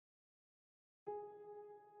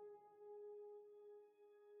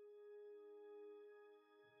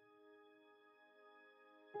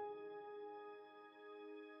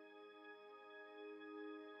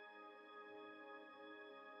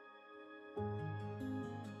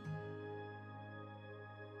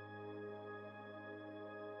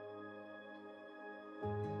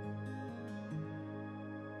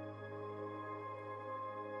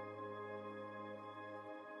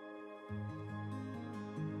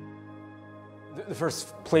The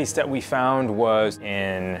first place that we found was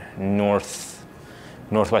in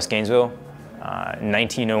Northwest Gainesville,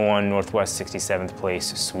 1901 Northwest 67th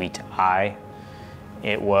Place, Suite I.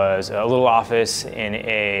 It was a little office in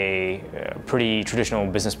a pretty traditional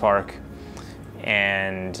business park,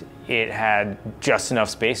 and it had just enough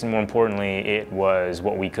space, and more importantly, it was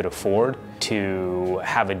what we could afford to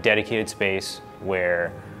have a dedicated space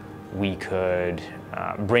where we could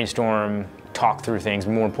brainstorm, talk through things,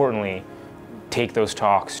 more importantly, take those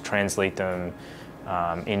talks, translate them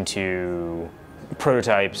into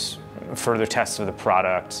prototypes, further tests of the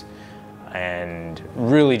product, and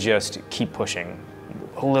really just keep pushing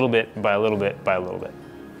a little bit by a little bit by a little bit.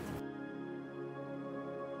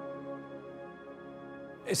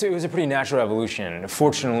 So it was a pretty natural evolution.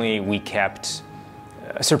 Fortunately, we kept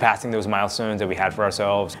surpassing those milestones that we had for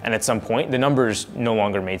ourselves, and at some point the numbers no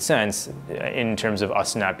longer made sense in terms of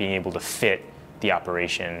us not being able to fit the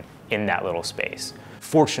operation in that little space.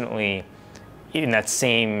 Fortunately, in that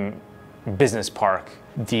same business park,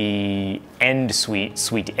 the end suite,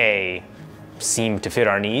 Suite A, seemed to fit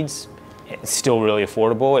our needs. It's still really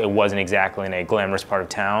affordable. It wasn't exactly in a glamorous part of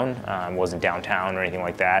town, wasn't downtown or anything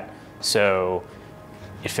like that. So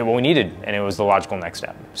it fit what we needed, and it was the logical next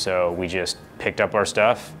step. So we just picked up our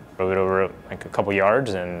stuff, drove it over like a couple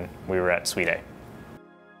yards, and we were at Suite A.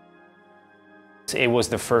 It was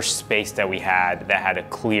the first space that we had that had a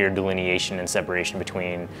clear delineation and separation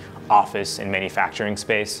between office and manufacturing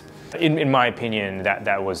space. In my opinion, that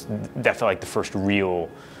felt like the first real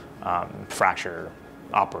fracture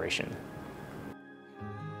operation.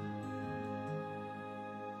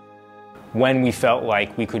 When we felt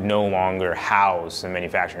like we could no longer house the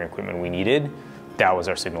manufacturing equipment we needed, that was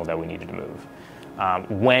our signal that we needed to move.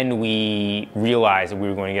 When we realized that we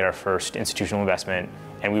were going to get our first institutional investment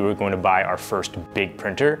and we were going to buy our first big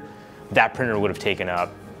printer, that printer would have taken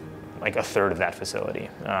up like a third of that facility.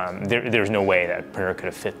 There's no way that printer could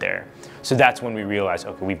have fit there. So that's when we realized,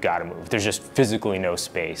 okay, we've got to move. There's just physically no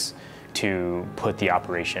space to put the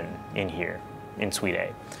operation in here, in Suite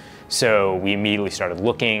A. So we immediately started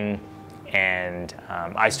looking, and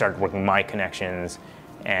I started working my connections,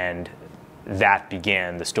 and that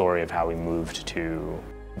began the story of how we moved to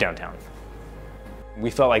downtown. We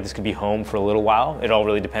felt like this could be home for a little while. It all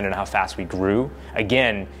really depended on how fast we grew.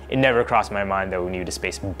 Again, it never crossed my mind that we needed a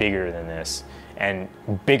space bigger than this, and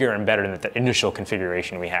bigger and better than the initial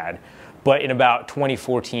configuration we had. But in about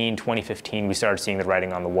 2014, 2015, we started seeing the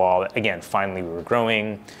writing on the wall. Again, finally we were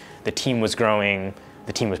growing, the team was growing,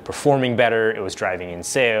 the team was performing better, it was driving in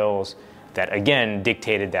sales. That again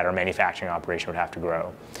dictated that our manufacturing operation would have to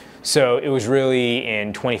grow. So it was really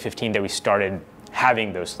in 2015 that we started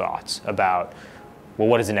having those thoughts about, well,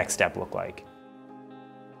 what does the next step look like?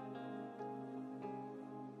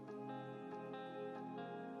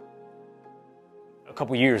 A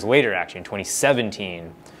couple years later, actually, in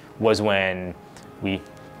 2017, was when we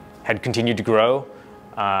had continued to grow.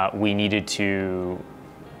 We needed to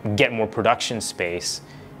get more production space,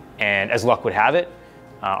 and as luck would have it,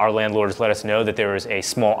 our landlords let us know that there was a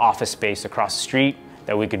small office space across the street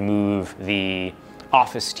that we could move the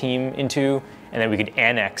office team into, and then we could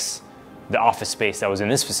annex the office space that was in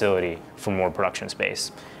this facility for more production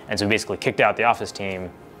space. And so we basically kicked out the office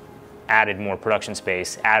team, added more production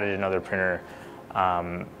space, added another printer.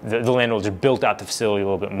 The landlords just built out the facility a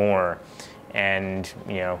little bit more, and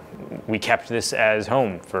we kept this as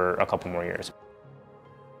home for a couple more years.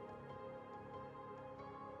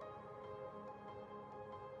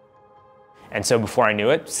 And so before I knew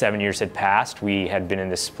it, 7 years had passed. We had been in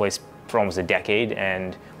this place for almost a decade,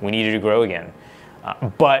 and we needed to grow again.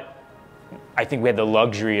 But I think we had the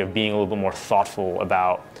luxury of being a little bit more thoughtful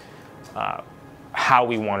about how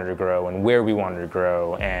we wanted to grow and where we wanted to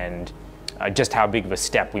grow, and just how big of a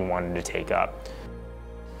step we wanted to take up.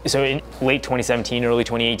 So in late 2017, early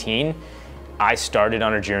 2018, I started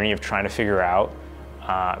on a journey of trying to figure out,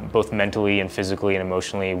 both mentally and physically and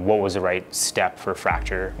emotionally, what was the right step for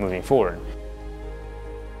Fracture moving forward.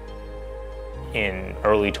 In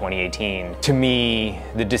early 2018, to me,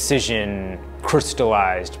 the decision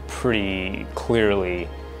crystallized pretty clearly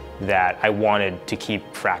that I wanted to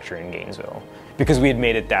keep Fracture in Gainesville, because we had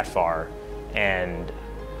made it that far, and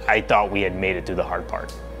I thought we had made it through the hard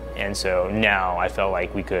part. And so now I felt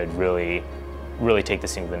like we could really take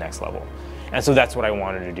this thing to the next level. And so that's what I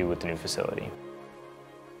wanted to do with the new facility.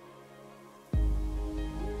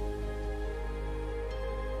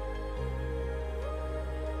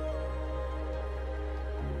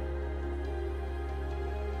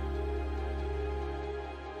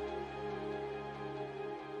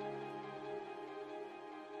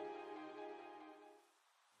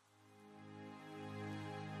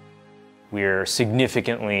 We're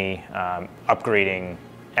significantly upgrading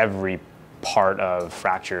every part of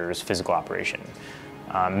Fracture's physical operation.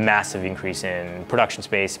 Massive increase in production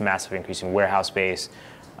space, massive increase in warehouse space,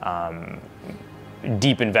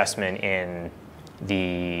 deep investment in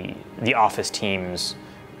the office team's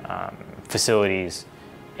facilities,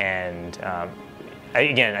 and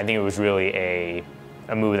again, I think it was really a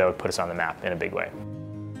move that would put us on the map in a big way.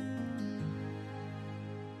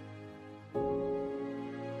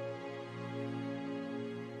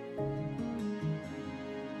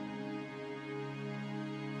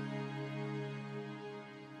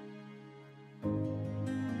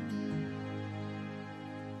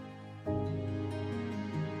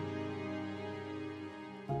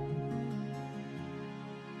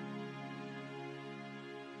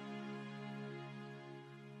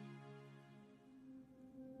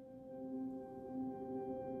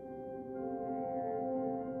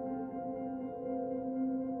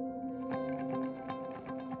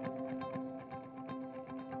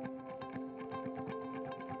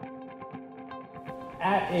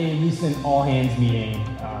 At a recent all-hands meeting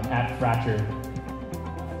at Fracture,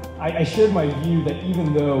 I shared my view that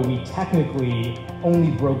even though we technically only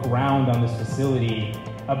broke ground on this facility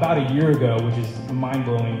about a year ago, which is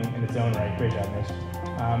mind-blowing in its own right, great job, Mitch,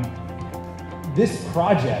 this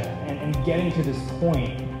project and getting to this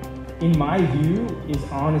point, in my view, is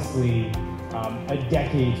honestly a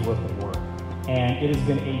decade's worth of work. And it has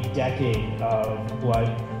been a decade of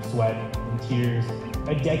blood, sweat, and tears,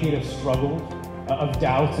 a decade of struggle, of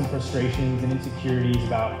doubts and frustrations and insecurities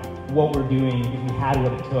about what we're doing, if we had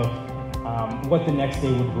what it took, what the next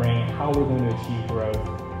day would bring, how we're going to achieve growth.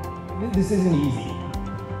 This isn't easy.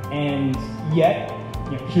 And yet,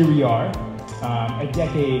 here we are, a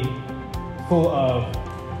decade full of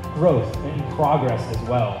growth and progress as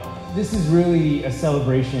well. This is really a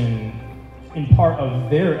celebration in part of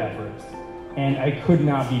their efforts, and I could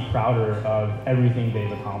not be prouder of everything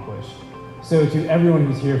they've accomplished. So to everyone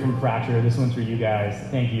who's here from Fracture, this one's for you guys.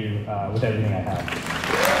 Thank you with everything I have.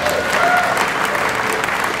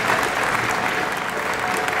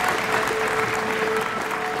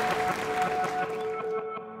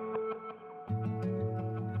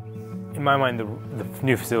 In my mind, the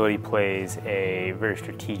new facility plays a very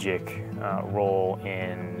strategic role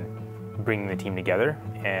in bringing the team together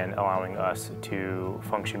and allowing us to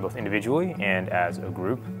function both individually and as a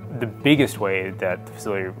group. The biggest way that the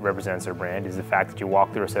facility represents our brand is the fact that you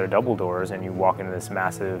walk through a set of double doors and you walk into this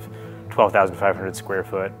massive 12,500 square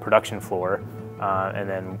foot production floor, and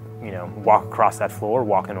then walk across that floor,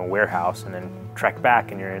 walk into a warehouse, and then trek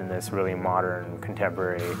back and you're in this really modern,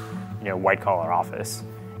 contemporary, white collar office.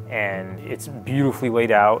 And it's beautifully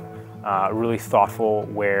laid out, really thoughtful,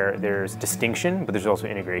 where there's distinction, but there's also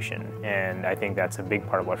integration. And I think that's a big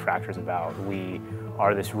part of what Fracture is about. We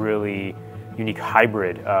are this really unique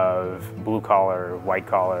hybrid of blue collar, white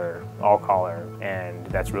collar, all collar, and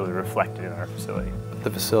that's really reflected in our facility. The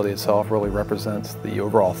facility itself really represents the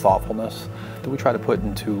overall thoughtfulness that we try to put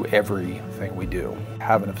into everything we do.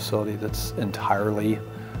 Having a facility that's entirely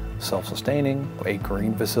self-sustaining, a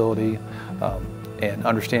green facility, and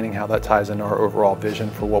understanding how that ties into our overall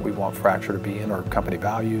vision for what we want Fracture to be and our company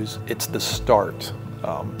values. It's the start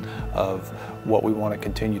of what we want to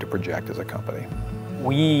continue to project as a company.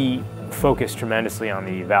 We focus tremendously on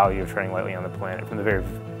the value of treading lightly on the planet from the very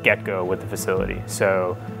get-go with the facility.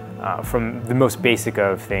 So from the most basic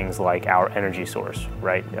of things like our energy source,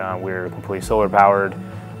 right? We're completely solar powered,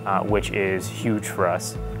 which is huge for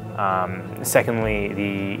us. Secondly,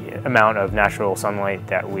 the amount of natural sunlight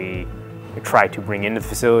that we try to bring into the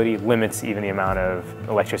facility limits even the amount of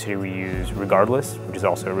electricity we use regardless, which is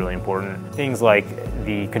also really important. Things like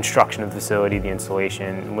the construction of the facility, the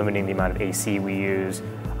installation, limiting the amount of AC we use,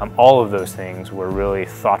 all of those things were really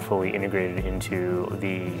thoughtfully integrated into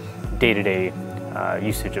the day-to-day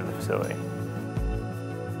usage of the facility.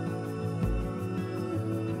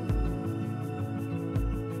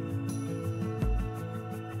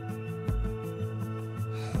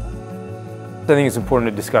 I think it's important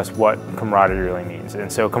to discuss what camaraderie really means. And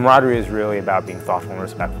so camaraderie is really about being thoughtful and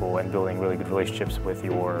respectful and building really good relationships with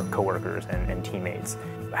your coworkers and teammates.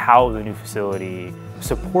 How the new facility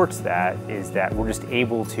supports that is that we're just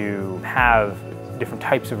able to have different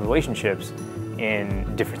types of relationships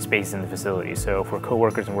in different spaces in the facility. So if we're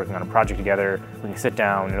coworkers and working on a project together, we can sit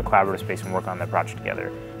down in a collaborative space and work on that project together.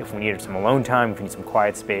 If we needed some alone time, if we need some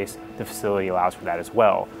quiet space, the facility allows for that as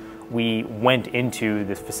well. We went into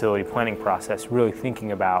this facility planning process really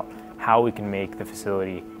thinking about how we can make the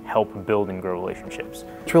facility help build and grow relationships.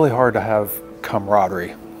 It's really hard to have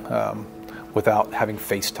camaraderie without having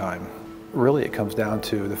face time really it comes down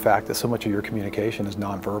to the fact that so much of your communication is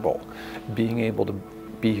nonverbal. Being able to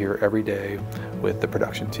be here every day with the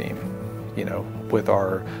production team, you know, with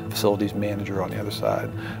our facilities manager on the other side,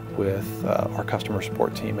 with our customer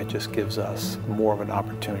support team, it just gives us more of an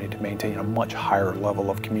opportunity to maintain a much higher level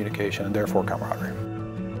of communication and therefore camaraderie.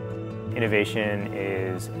 Innovation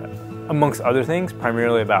is, amongst other things,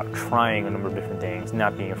 primarily about trying a number of different things,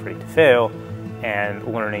 not being afraid to fail, and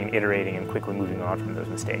learning, iterating, and quickly moving on from those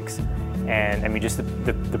mistakes. And I mean, just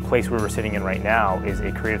the place where we're sitting in right now is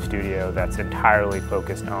a creative studio that's entirely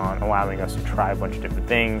focused on allowing us to try a bunch of different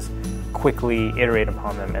things, quickly iterate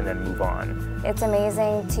upon them, and then move on. It's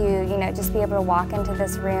amazing to, you know, just be able to walk into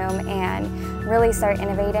this room and really start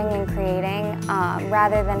innovating and creating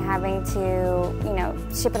rather than having to, you know,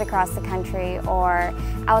 ship it across the country or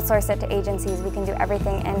outsource it to agencies. We can do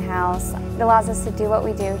everything in-house. It allows us to do what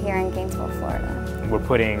we do here in Gainesville, Florida. We're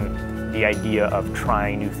putting the idea of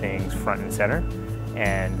trying new things front and center,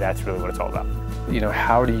 and that's really what it's all about. You know,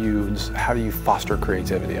 how do you foster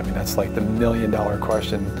creativity? I mean, that's like the million-dollar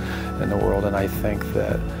question in the world, and I think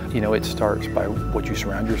that, you know, it starts by what you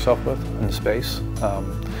surround yourself with in the space.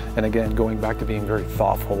 And again, going back to being very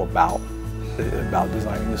thoughtful about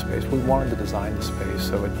designing the space. We wanted to design the space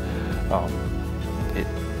so it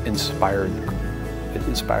inspired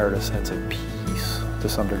a sense of peace to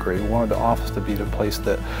some degree. We wanted the office to be the place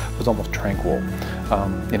that was almost tranquil.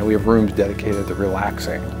 You know, we have rooms dedicated to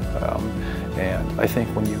relaxing. And I think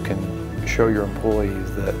when you can show your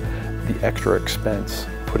employees that the extra expense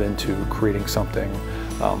put into creating something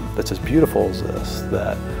that's as beautiful as this,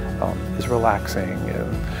 that is relaxing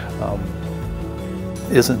and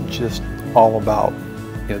isn't just all about,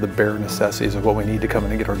 you know, the bare necessities of what we need to come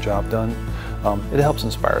in and get our job done, it helps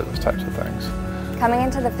inspire those types of things. Coming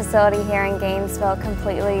into the facility here in Gainesville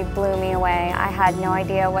completely blew me away. I had no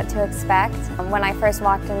idea what to expect. When I first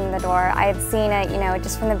walked in the door, I had seen it, you know,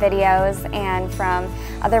 just from the videos and from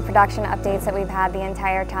other production updates that we've had the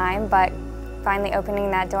entire time, but finally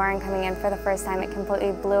opening that door and coming in for the first time, it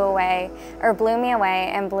completely blew me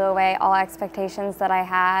away and blew away all expectations that I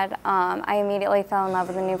had. I immediately fell in love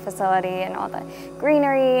with the new facility and all the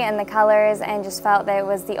greenery and the colors, and just felt that it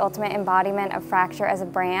was the ultimate embodiment of Fracture as a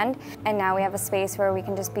brand. And now we have a space where we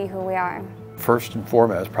can just be who we are. First and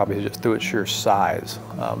foremost, probably just through its sheer size.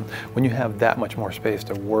 When you have that much more space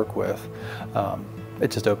to work with, it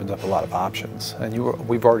just opens up a lot of options. And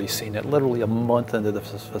we've already seen it. Literally a month into the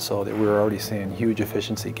facility, we were already seeing huge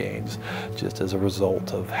efficiency gains just as a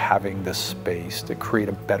result of having this space to create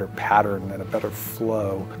a better pattern and a better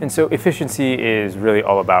flow. And so efficiency is really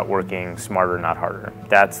all about working smarter, not harder.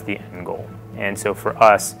 That's the end goal. And so for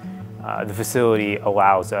us, the facility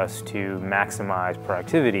allows us to maximize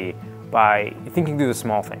productivity by thinking through the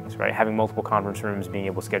small things, right? Having multiple conference rooms, being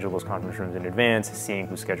able to schedule those conference rooms in advance, seeing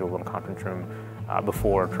who's scheduled in a conference room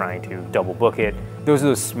before trying to double book it. Those are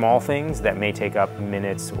those small things that may take up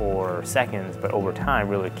minutes or seconds, but over time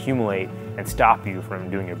really accumulate and stop you from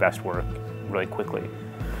doing your best work really quickly.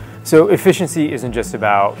 So efficiency isn't just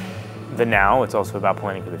about the now, it's also about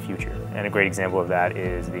planning for the future. And a great example of that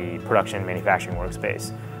is the production manufacturing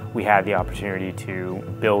workspace. We had the opportunity to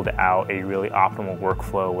build out a really optimal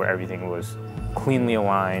workflow where everything was cleanly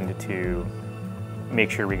aligned to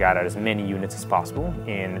make sure we got out as many units as possible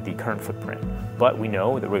in the current footprint. But we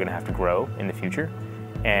know that we're going to have to grow in the future,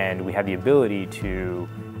 and we have the ability to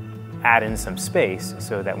add in some space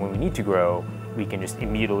so that when we need to grow, we can just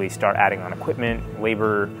immediately start adding on equipment,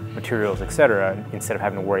 labor, materials, etc., instead of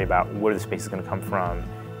having to worry about where the space is going to come from.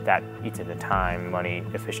 That eats into time, money,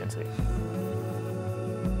 efficiency.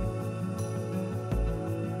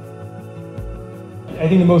 I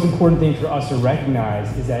think the most important thing for us to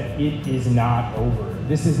recognize is that it is not over.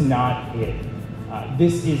 This is not it.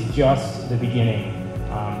 This is just the beginning.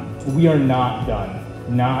 We are not done,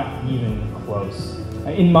 not even close.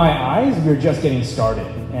 In my eyes, we're just getting started.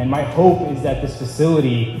 And my hope is that this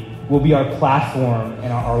facility will be our platform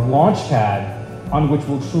and our launch pad on which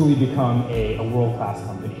we'll truly become a world-class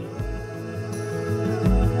company.